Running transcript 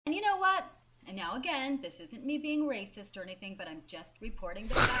And you know what? And now again, this isn't me being racist or anything, but I'm just reporting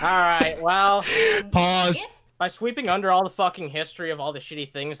the facts. All right, well, pause. By sweeping under all the fucking history of all the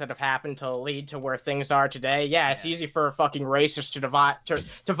shitty things that have happened to lead to where things are today, yeah, it's easy for a fucking racist to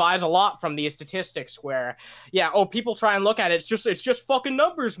devise a lot from these statistics where, yeah, oh, people try and look at it, it's just fucking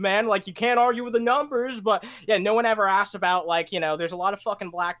numbers, man, like, you can't argue with the numbers, but, yeah, no one ever asks about, like, you know, there's a lot of fucking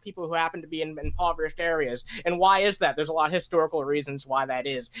black people who happen to be in impoverished areas, and why is that? There's a lot of historical reasons why that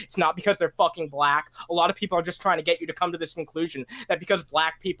is. It's not because they're fucking black. A lot of people are just trying to get you to come to this conclusion that because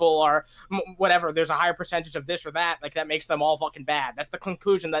black people are, whatever, there's a higher percentage of this or that, like, that makes them all fucking bad. That's the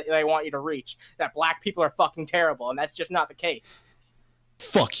conclusion that they want you to reach, that black people are fucking terrible, and that's just not the case.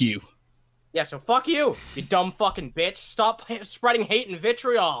 Fuck you. Yeah, so fuck you, you dumb fucking bitch. Stop spreading hate and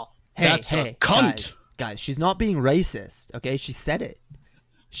vitriol. Hey, That's a cunt. Guys, she's not being racist, okay? She said it.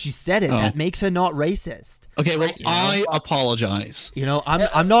 She said it. That makes her not racist. Okay, well, I apologize. You know,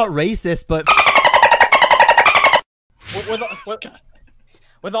 I'm not racist, but...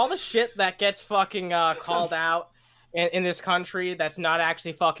 With all the shit that gets fucking called out in this country that's not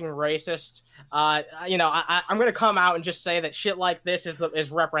actually fucking racist, you know, I'm gonna come out and just say that shit like this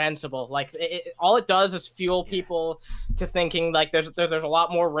is reprehensible. Like, all it does is fuel people to thinking like there's a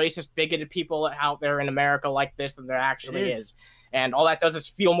lot more racist, bigoted people out there in America like this than there actually is. And all that does is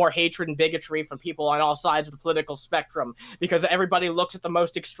fuel more hatred and bigotry from people on all sides of the political spectrum, because everybody looks at the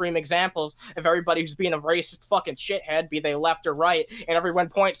most extreme examples of everybody who's being a racist fucking shithead, be they left or right, and everyone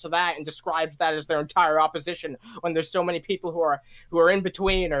points to that and describes that as their entire opposition, when there's so many people who are in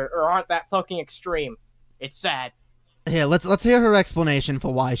between or aren't that fucking extreme. It's sad. Yeah, let's hear her explanation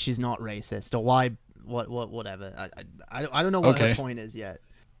for why she's not racist, or why whatever. I don't know what her point is yet.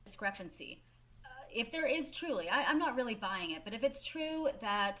 Discrepancy. If there is truly, I'm not really buying it, but if it's true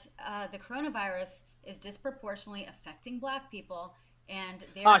that the coronavirus is disproportionately affecting black people, and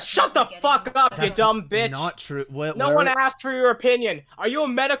they're shut the fuck up, you dumb bitch. Not true. No one asked for your opinion. Are you a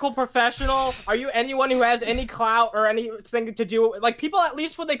medical professional? Are you anyone who has any clout or anything to do with, like, people, at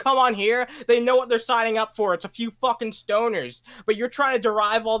least when they come on here, they know what they're signing up for. It's a few fucking stoners. But you're trying to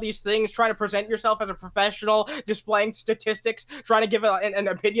derive all these things, trying to present yourself as a professional, displaying statistics, trying to give an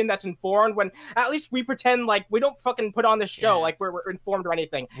opinion that's informed, when at least we pretend like we don't fucking put on this show like we're informed or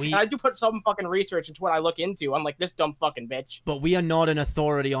anything. And I do put some fucking research into what I look into, unlike this dumb fucking bitch. But we are not an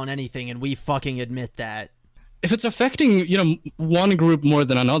authority on anything, and we fucking admit that. If it's affecting, you know, one group more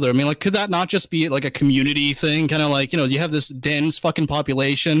than another, I mean, like, could that not just be like a community thing? Kind of like, you know, you have this dense fucking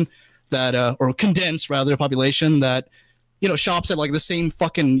population that, or condensed rather, population that, you know, shops at like the same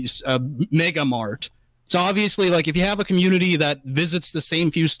fucking mega mart. So obviously, like, if you have a community that visits the same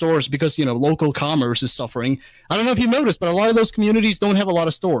few stores because, you know, local commerce is suffering, I don't know if you've noticed, but a lot of those communities don't have a lot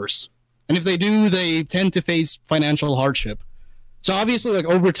of stores. And if they do, they tend to face financial hardship. So obviously, like,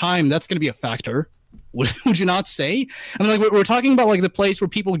 over time, that's going to be a factor. Would you not say? I mean, like, we're talking about, like, the place where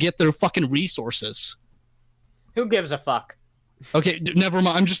people get their fucking resources. Who gives a fuck? Okay, never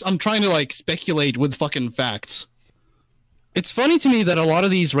mind. I'm trying to, like, speculate with fucking facts. It's funny to me that a lot of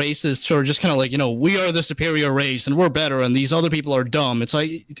these racists are just kind of like, you know, we are the superior race and we're better and these other people are dumb. It's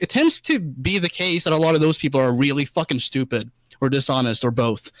like, it tends to be the case that a lot of those people are really fucking stupid or dishonest or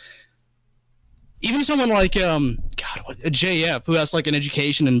both. Even someone like JF, who has like an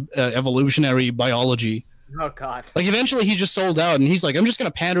education in evolutionary biology. Oh god! Like, eventually he just sold out, and he's like, I'm just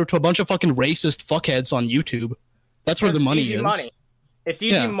gonna pander to a bunch of fucking racist fuckheads on YouTube. That's where the money is. Money. It's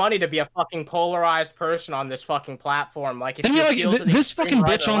easy money to be a fucking polarized person on this fucking platform. Like, if this fucking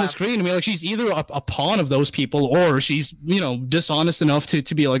bitch on the screen, I mean, like, she's either a pawn of those people, or she's, you know, dishonest enough to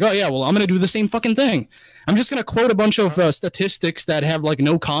be like, oh yeah, well, I'm gonna do the same fucking thing. I'm just gonna quote a bunch of statistics that have like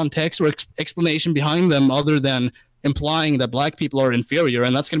no context or explanation behind them, other than implying that black people are inferior,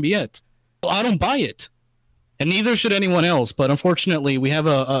 and that's gonna be it. Well, I don't buy it, and neither should anyone else. But unfortunately, we have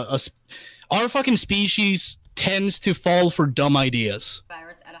our fucking species tends to fall for dumb ideas.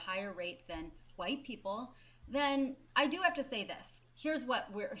 Virus at a higher rate than white people, then I do have to say this. Here's what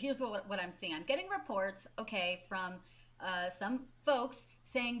I'm seeing. I'm getting reports, okay, from some folks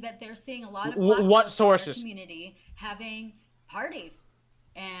saying that they're seeing a lot of black folks in their community having parties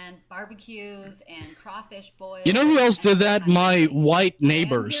and barbecues and crawfish boils. You know who else did that? My white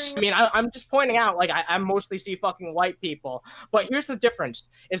neighbors. I mean, I'm just pointing out, like, I mostly see fucking white people. But here's the difference,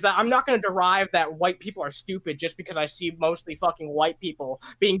 is that I'm not going to derive that white people are stupid just because I see mostly fucking white people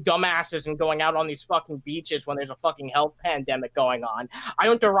being dumbasses and going out on these fucking beaches when there's a fucking health pandemic going on. I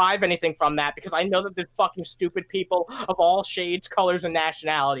don't derive anything from that because I know that there's fucking stupid people of all shades, colors, and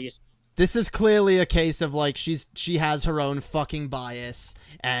nationalities. This is clearly a case of, like, she has her own fucking bias,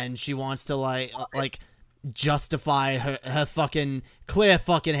 and she wants to, like justify her fucking clear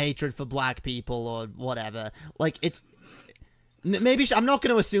fucking hatred for black people or whatever. Like, it's maybe I'm not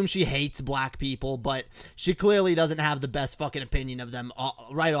going to assume she hates black people, but she clearly doesn't have the best fucking opinion of them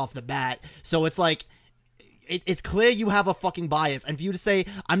right off the bat. So it's like, it's clear you have a fucking bias. And for you to say,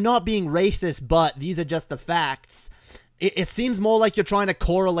 I'm not being racist, but these are just the facts, it seems more like you're trying to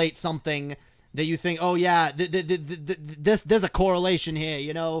correlate something that you think, oh yeah, there's a correlation here,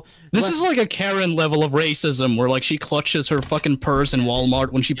 you know? This is like a Karen level of racism, where like she clutches her fucking purse in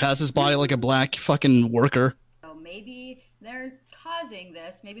Walmart when she passes by like a black fucking worker. So maybe they're causing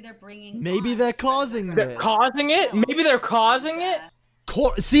this. Maybe they're bringing. Maybe they're causing this. They're causing it? Maybe they're causing it?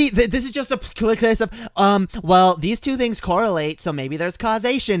 See, this is just a clear case of, well, these two things correlate, so maybe there's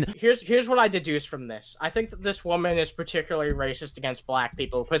causation. Here's what I deduce from this. I think that this woman is particularly racist against black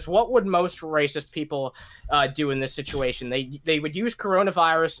people, because what would most racist people do in this situation? They would use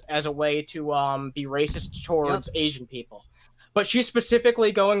coronavirus as a way to be racist towards Asian people. But she's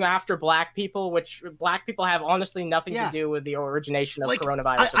specifically going after black people, which black people have honestly nothing to do with the origination of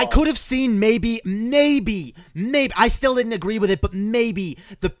coronavirus. I could have seen maybe, I still didn't agree with it, but maybe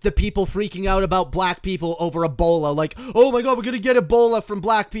the people freaking out about black people over Ebola, like, oh my god, we're gonna get Ebola from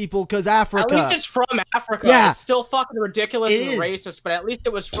black people because Africa. At least it's from Africa. Yeah. It's still fucking ridiculous and racist, but at least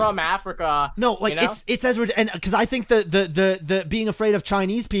it was from Africa. No, like, you know? it's as and because I think the being afraid of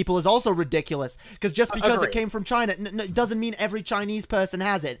Chinese people is also ridiculous, because just because it came from China it doesn't mean every Chinese person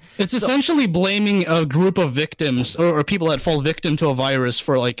has it. It's essentially blaming a group of victims or people that fall victim to a virus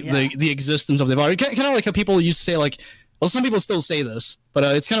for like the existence of the virus. Kind of like how people used to say, like, well, some people still say this, but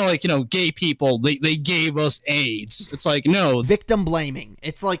it's kind of like, you know, gay people, they gave us AIDS. It's like, no. Victim blaming.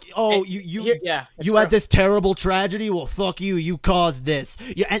 It's like, oh, you had this terrible tragedy. Well, fuck you. You caused this.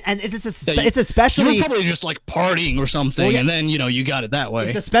 Yeah, and it's especially... You were probably just like partying or something, and then, you know, you got it that way.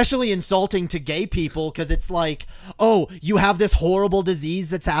 It's especially insulting to gay people, because it's like, oh, you have this horrible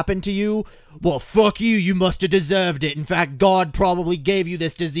disease that's happened to you. Well, fuck you. You must have deserved it. In fact, God probably gave you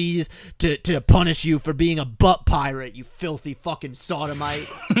this disease to punish you for being a butt pirate, you filthy fucking sodomite.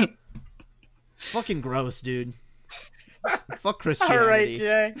 Fucking gross, dude. Fuck Christianity. All right,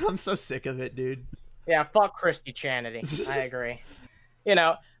 Jay. I'm so sick of it, dude. Yeah, fuck Christianity. I agree. You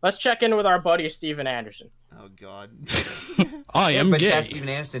know, let's check in with our buddy Steven Anderson. Oh, God. I am gay. Steven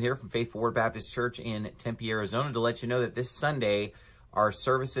Anderson here from Faithful Word Baptist Church in Tempe, Arizona, to let you know that this Sunday, our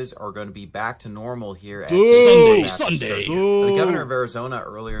services are going to be back to normal here at Sunday. The governor of Arizona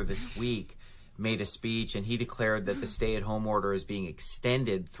earlier this week made a speech, and he declared that the stay-at-home order is being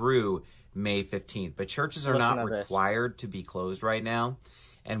extended through May 15th. But churches are not required to be closed right now,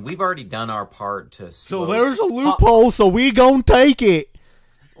 and we've already done our part to slow. So there's a loophole, so we gonna take it.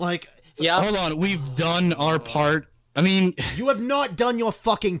 Like, yeah. Hold on, we've done our part. I mean, you have not done your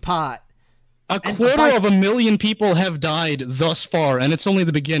fucking part. A quarter of a million people have died thus far, and it's only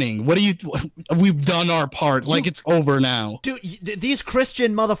the beginning. We've done our part. Like, it's over now. Dude, these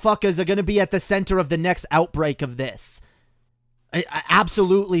Christian motherfuckers are going to be at the center of the next outbreak of this.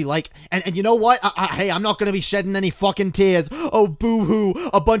 Absolutely, like, and you know what? Hey, I'm not gonna be shedding any fucking tears. Oh, boo-hoo!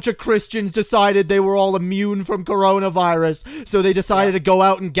 A bunch of Christians decided they were all immune from coronavirus, so they decided to go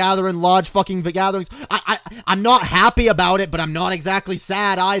out and gather in large fucking gatherings. I'm not happy about it, but I'm not exactly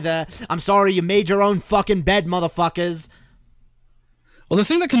sad either. I'm sorry you made your own fucking bed, motherfuckers. Well, the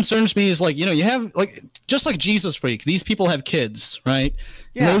thing that concerns me is, like, you know, you have, like, just like Jesus Freak, these people have kids, right?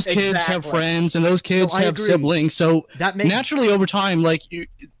 Yeah, and those kids have friends, and those kids have siblings, so naturally over time, like,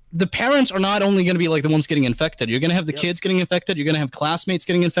 the parents are not only going to be, like, the ones getting infected. You're going to have the kids getting infected, you're going to have classmates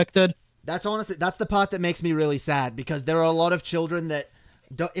getting infected. That's honestly, that's the part that makes me really sad, because there are a lot of children that,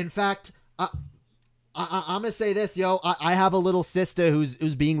 in fact, I'm gonna say this, yo. I have a little sister who's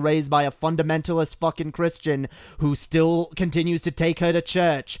being raised by a fundamentalist fucking Christian who still continues to take her to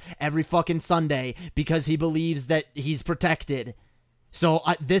church every fucking Sunday because he believes that he's protected. So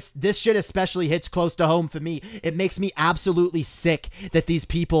this shit especially hits close to home for me. It makes me absolutely sick that these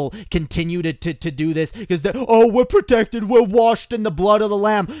people continue to do this because oh, we're protected, we're washed in the blood of the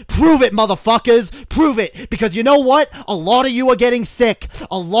Lamb. Prove it, motherfuckers, prove it. Because you know what? A lot of you are getting sick.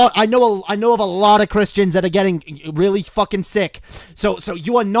 I know of a lot of Christians that are getting really fucking sick. So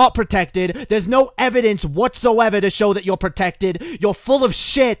you are not protected. There's no evidence whatsoever to show that you're protected. You're full of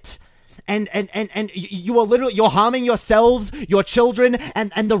shit. And you are literally, you're harming yourselves, your children,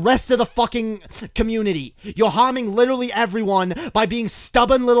 and the rest of the fucking community. You're harming literally everyone by being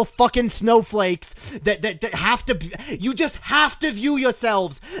stubborn little fucking snowflakes that have to, you just have to view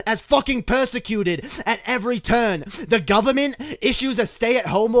yourselves as fucking persecuted at every turn. The government issues a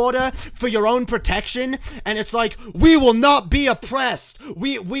stay-at-home order for your own protection, and it's like, we will not be oppressed.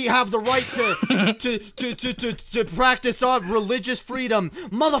 We have the right to practice our religious freedom.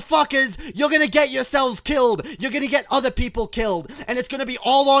 Motherfuckers, you're gonna get yourselves killed. You're gonna get other people killed, and it's gonna be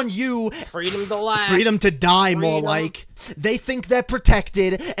all on you. Freedom to laugh. Freedom to die, more like. They think they're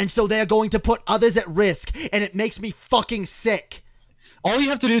protected, and so they're going to put others at risk, and it makes me fucking sick. All you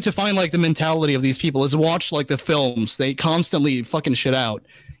have to do to find, like, the mentality of these people is watch, like, the films they constantly fucking shit out.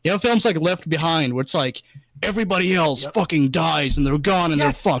 You know, films like Left Behind, where it's like, everybody else fucking dies, and they're gone, and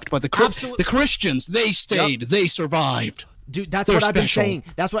they're fucked, but the Christians, they stayed, they survived. Dude, that's what I've been saying.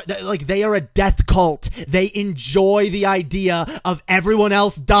 That's what, like, they are a death cult. They enjoy the idea of everyone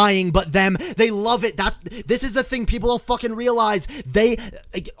else dying but them. They love it. This is the thing people don't fucking realize.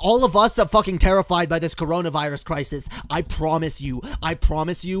 All of us are fucking terrified by this coronavirus crisis. I promise you.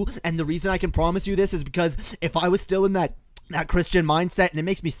 And the reason I can promise you this is because if I was still in that Christian mindset, and it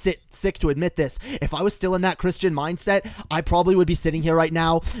makes me sick to admit this, if I was still in that Christian mindset, I probably would be sitting here right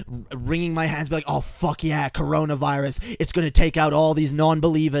now wringing my hands, be like, oh fuck yeah, coronavirus, it's gonna take out all these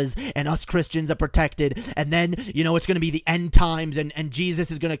non-believers and us Christians are protected, and then, you know, it's gonna be the end times, and Jesus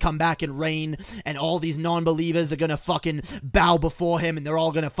is gonna come back and reign, and all these non-believers are gonna fucking bow before him, and they're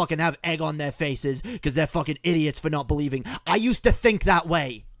all gonna fucking have egg on their faces because they're fucking idiots for not believing. I used to think that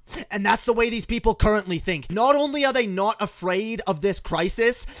way. And that's the way these people currently think. Not only are they not afraid of this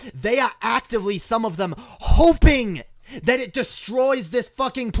crisis, they are actively, some of them, hoping that it destroys this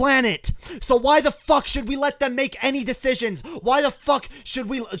fucking planet. So why the fuck should we let them make any decisions? Why the fuck should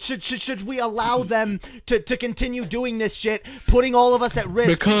we allow them to continue doing this shit, putting all of us at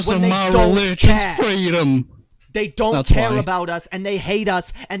risk because when of they my don't religious care? Freedom. They don't care about us, and they hate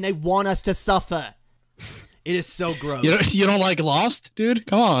us, and they want us to suffer. It is so gross. You don't like Lost, dude?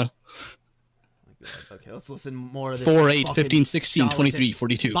 Come on. Okay, let's listen more of this. 4, 8, 15, 16, 23,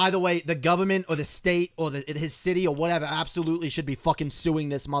 42. By the way, the government or the state or his city or whatever absolutely should be fucking suing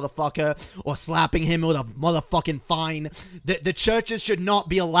this motherfucker or slapping him with a motherfucking fine. The churches should not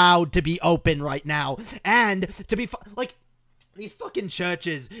be allowed to be open right now. And to be like, these fucking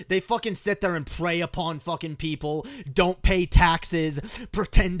churches, they fucking sit there and prey upon fucking people, don't pay taxes,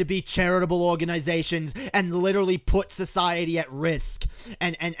 pretend to be charitable organizations, and literally put society at risk.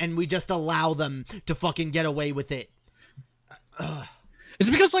 And we just allow them to fucking get away with it. It's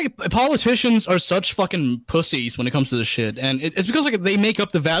because, like, politicians are such fucking pussies when it comes to this shit. And it's because, like, they make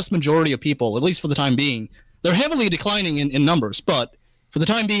up the vast majority of people, at least for the time being. They're heavily declining in numbers, but for the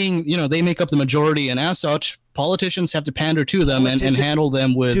time being, you know, they make up the majority, and as such, politicians have to pander to them and handle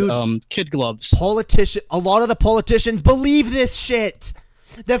them with kid gloves. A lot of the politicians believe this shit.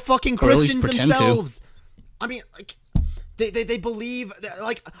 They're fucking Christians themselves. I mean, like, they believe,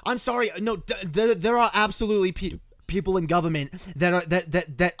 like, I'm sorry, no, there are absolutely people in government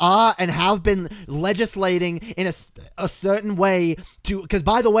that are and have been legislating in a certain way to, because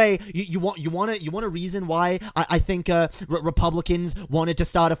by the way, you want a reason why I think Republicans wanted to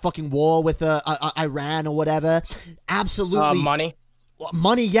start a fucking war with Iran or whatever. Absolutely.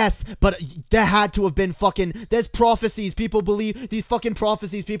 Money, yes, but there had to have been fucking, there's prophecies, people believe, these fucking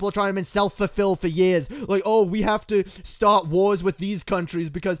prophecies, people are trying to self-fulfill for years, like, oh, we have to start wars with these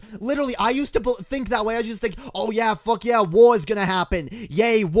countries, because, literally, I used to think that way. I used to think, oh yeah, fuck yeah, war is gonna happen,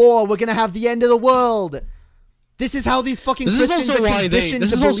 yay, war, we're gonna have the end of the world. This is how these fucking Christians are conditioned to believe.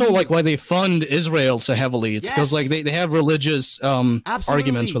 This is also, like, why they fund Israel so heavily. It's because, like, they have religious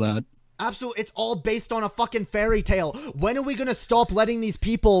arguments for that. Absolutely, it's all based on a fucking fairy tale. When are we gonna stop letting these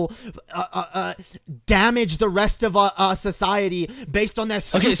people damage the rest of our society based on their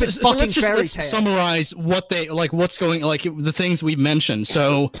stupid fucking fairy tale? Let's summarize what they what's going, like, the things we've mentioned.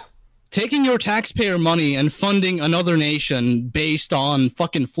 So, taking your taxpayer money and funding another nation based on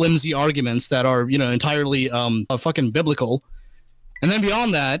fucking flimsy arguments that are, you know, entirely fucking biblical, and then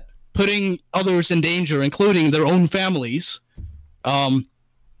beyond that, putting others in danger, including their own families.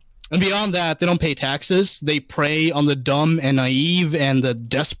 And beyond that, they don't pay taxes. They prey on the dumb and naive and the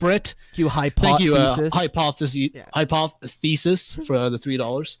desperate. Thank you, hypothesis for the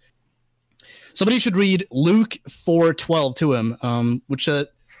 $3. Somebody should read Luke 4:12 to him, which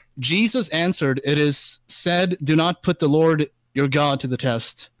Jesus answered, "It is said, do not put the Lord your God to the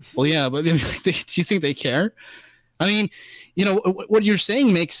test." Well, yeah, but do you think they care? I mean, you know, what you're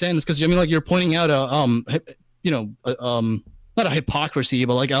saying makes sense because, I mean, like, you're pointing out not a hypocrisy,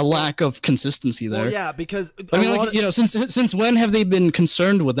 but like a lack of consistency there. Well, yeah, because I mean, like, you know, since when have they been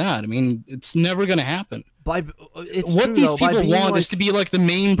concerned with that? I mean, it's never going to happen. It's what true, these though, by people being want like, is to be like the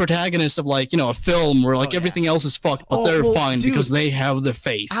main protagonist of like, you know, a film where like everything else is fucked, but they're fine because they have the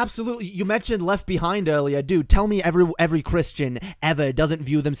faith. Absolutely. You mentioned Left Behind earlier. Dude, tell me every Christian ever doesn't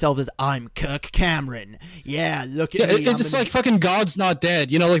view themselves as, I'm Kirk Cameron. Yeah, look at me. It's just like fucking God's not dead.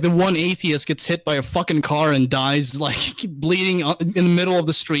 You know, like the one atheist gets hit by a fucking car and dies like bleeding in the middle of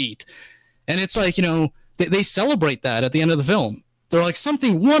the street. And it's like, you know, they celebrate that at the end of the film. They're like,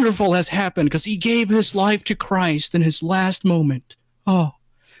 something wonderful has happened because he gave his life to Christ in his last moment. Oh,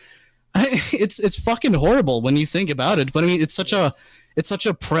 it's fucking horrible when you think about it. But I mean, it's such a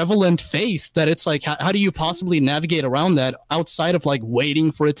prevalent faith that it's like, how do you possibly navigate around that outside of like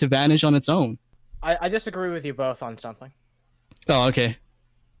waiting for it to vanish on its own? I disagree with you both on something. Oh, okay.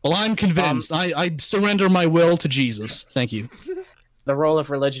 Well, I'm convinced. I surrender my will to Jesus. Thank you. The role of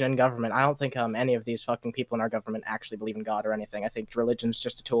religion in government. I don't think any of these fucking people in our government actually believe in God or anything. I think religion's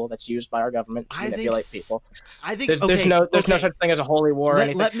just a tool that's used by our government to manipulate people. I think there's no such thing as a holy war or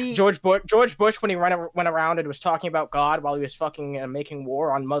anything. George Bush, when he went around and was talking about God while he was fucking making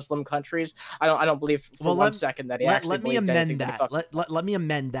war on Muslim countries, I don't believe for one second that he actually believed anything. Let me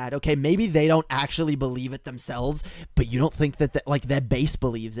amend that. Okay, maybe they don't actually believe it themselves, but you don't think that like their base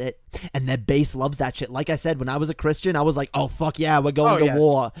believes it, and their base loves that shit. Like I said, when I was a Christian, I was like, oh fuck yeah, we're going to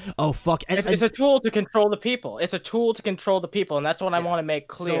war. Oh fuck! It's a tool to control the people. It's a tool to control the people, and that's what I want to make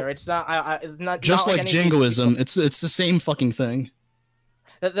clear. It's not. It's not just like jingoism. It's the same fucking thing.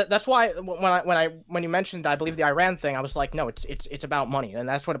 That's why when you mentioned, I believe, the Iran thing, I was like, no, it's about money, and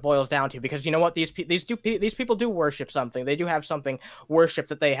that's what it boils down to. Because you know what, these people do worship something. They do have something worship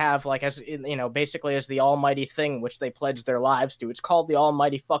that they have, like, as you know, basically as the almighty thing which they pledge their lives to. It's called the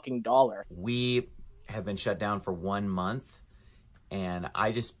almighty fucking dollar. We have been shut down for 1 month. And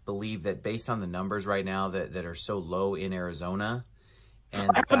I just believe that based on the numbers right now that are so low in Arizona,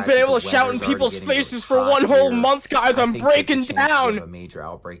 and I haven't been able to shout in people's faces for one whole month, guys. I'm breaking down. A major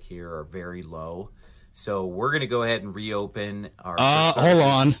outbreak here are very low, so we're gonna go ahead and reopen our. Hold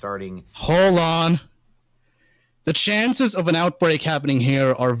on. The chances of an outbreak happening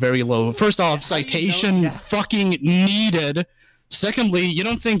here are very low. First off, citation fucking needed. Secondly, you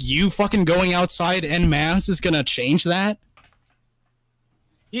don't think you fucking going outside en masse is gonna change that?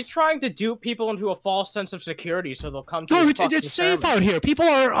 He's trying to dupe people into a false sense of security so they'll come to it's safe out here. People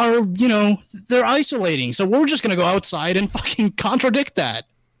are, you know, they're isolating. So we're just going to go outside and fucking contradict that.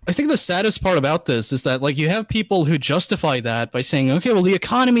 I think the saddest part about this is that, like, you have people who justify that by saying, okay, well, the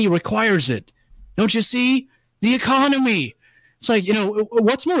economy requires it. Don't you see? The economy. It's like, you know,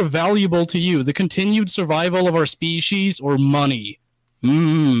 what's more valuable to you? The continued survival of our species or money?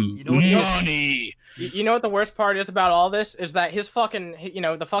 Money. You know what the worst part is about all this? Is that his fucking, you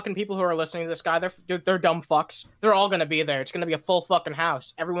know, the fucking people who are listening to this guy, they're dumb fucks. They're all gonna be there. It's gonna be a full fucking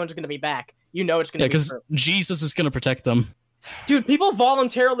house. Everyone's gonna be back. You know it's gonna be because Jesus is gonna protect them. Dude, people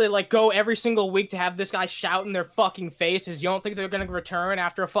voluntarily, like, go every single week to have this guy shout in their fucking faces. You don't think they're gonna return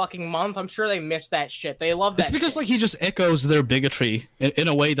after a fucking month? I'm sure they miss that shit. They love that. It's because, shit. like, he just echoes their bigotry in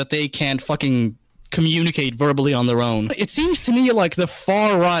a way that they can't fucking communicate verbally on their own. It seems to me like the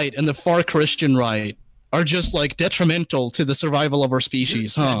far right and the far Christian right are just, like, detrimental to the survival of our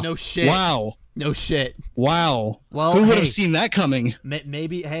species, huh? Yeah, no shit. Wow. No shit. Wow. Well, who would have seen that coming?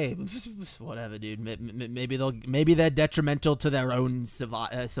 Maybe, hey, whatever, dude. Maybe they're detrimental to their own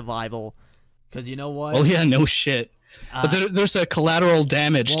survival. Because you know what? Well, yeah, no shit. But there's a collateral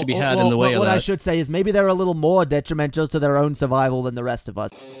damage to be had in the way of that. What I should say is maybe they're a little more detrimental to their own survival than the rest of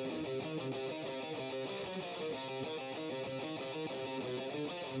us.